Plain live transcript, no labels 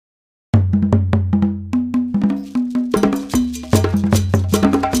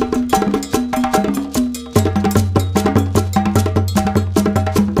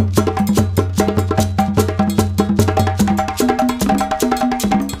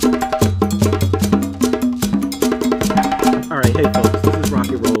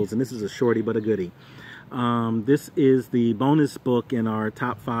this is a shorty but a goodie. This is the bonus book in our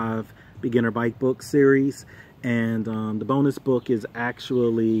top 5 beginner bike book series, and the bonus book is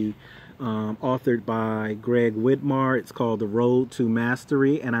actually authored by Greg Widmar. It's called The Road to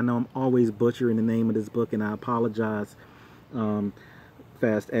Mastery, and I know I'm always butchering the name of this book, and I apologize,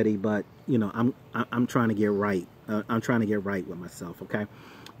 Fast Eddie, but you know, I'm trying to get right. I'm trying to get right with myself, okay?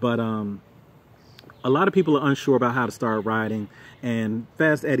 But a lot of people are unsure about how to start riding, and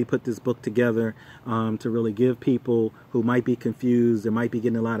Fast Eddie put this book together to really give people who might be confused or might be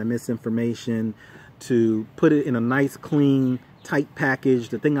getting a lot of misinformation, to put it in a nice, clean, tight package.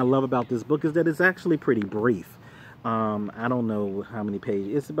 The thing I love about this book is that it's actually pretty brief. I don't know how many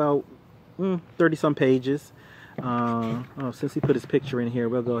pages. It's about 30-some pages. Since he put his picture in here,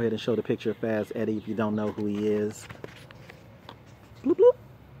 we'll go ahead and show the picture of Fast Eddie if you don't know who he is. Bloop, bloop.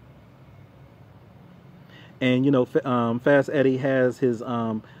 And you know, Fast Eddie has his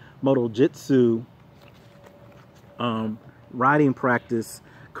Moto Jitsu riding practice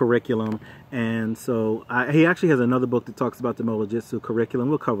curriculum, and so he actually has another book that talks about the Moto Jitsu curriculum.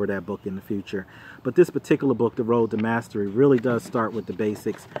 We'll cover that book in the future, but this particular book, The Road to Mastery, really does start with the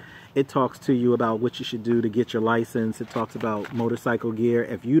basics. It talks to you about what you should do to get your license. It talks about motorcycle gear.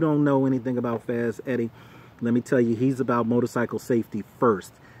 If you don't know anything about Fast Eddie, let me tell you, he's about motorcycle safety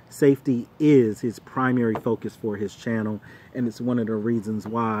first. Safety is his primary focus for his channel, and it's one of the reasons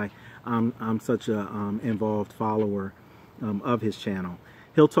why I'm such a involved follower of his channel.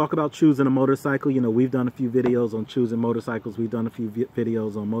 He'll talk about choosing a motorcycle. You know, we've done a few videos on choosing motorcycles. We've done a few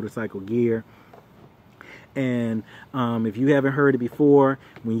videos on motorcycle gear. And if you haven't heard it before,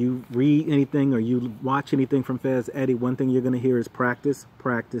 when you read anything or you watch anything from Fast Eddie, one thing you're going to hear is practice,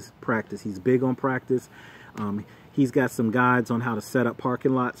 practice, practice. He's big on practice. He's got some guides on how to set up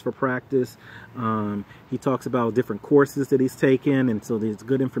parking lots for practice. He talks about different courses that he's taken, and so there's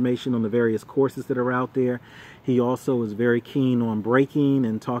good information on the various courses that are out there. He also is very keen on braking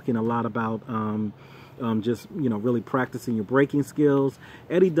and talking a lot about just, you know, really practicing your braking skills.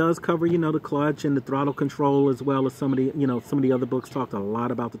 Eddie does cover, you know, the clutch and the throttle control, as well as some of the, you know, some of the other books talked a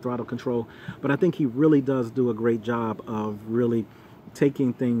lot about the throttle control. But I think he really does do a great job of really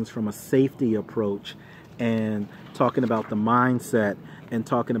taking things from a safety approach and talking about the mindset and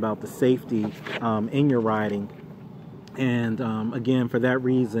talking about the safety in your riding. And again, for that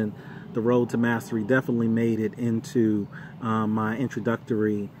reason, The Road to Mastery definitely made it into my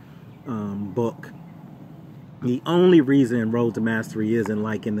introductory book. The only reason Road to Mastery isn't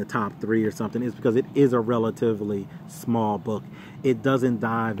like in the top 3 or something is because it is a relatively small book. It doesn't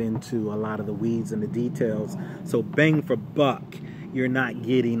dive into a lot of the weeds and the details. So bang for buck, you're not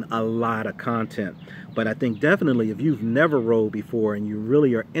getting a lot of content. But I think definitely if you've never rode before and you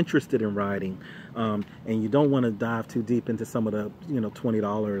really are interested in riding, and you don't want to dive too deep into some of the, you know,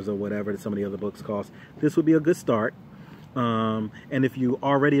 $20 or whatever that some of the other books cost, this would be a good start. And if you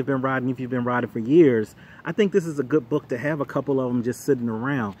already have been riding, if you've been riding for years, I think this is a good book to have a couple of them just sitting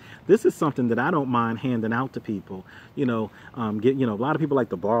around. This is something that I don't mind handing out to people. You know, you know, a lot of people like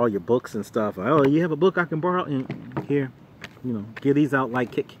to borrow your books and stuff. Oh, you have a book I can borrow? And here, you know, give these out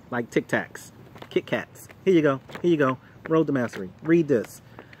like Tic Tacs, Kit Kats. Here you go. Here you go. Road to Mastery. Read this.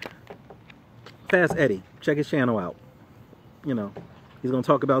 Fast Eddie. Check his channel out. You know, he's going to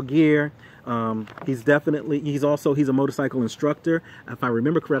talk about gear. He's a motorcycle instructor. If I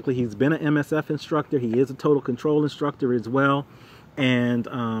remember correctly, he's been an MSF instructor. He is a total control instructor as well. And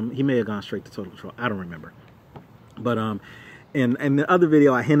he may have gone straight to total control. I don't remember. But in the other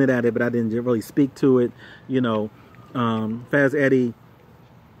video, I hinted at it, but I didn't really speak to it. You know, Fast Eddie,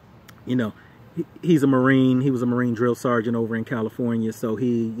 you know, he's a Marine. He was a Marine drill sergeant over in California. So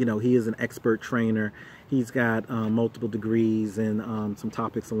he is an expert trainer. He's got multiple degrees and some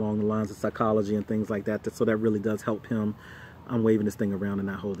topics along the lines of psychology and things like that. So that really does help him. I'm waving this thing around and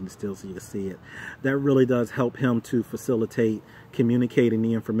not holding it still so you can see it. That really does help him to facilitate communicating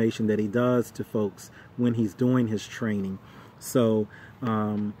the information that he does to folks when he's doing his training. So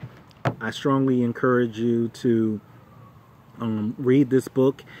I strongly encourage you to read this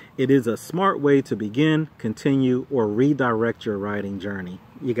book. It is a smart way to begin, continue, or redirect your riding journey.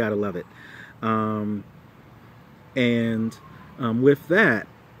 You gotta love it. With that,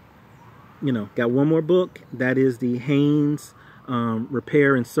 you know, got one more book. That is the Haynes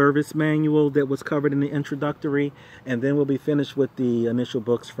Repair and Service Manual that was covered in the introductory, and then we'll be finished with the initial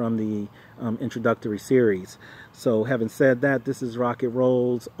books from the introductory series. So having said that, this is Rocket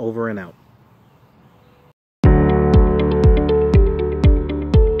Rolls, over and out.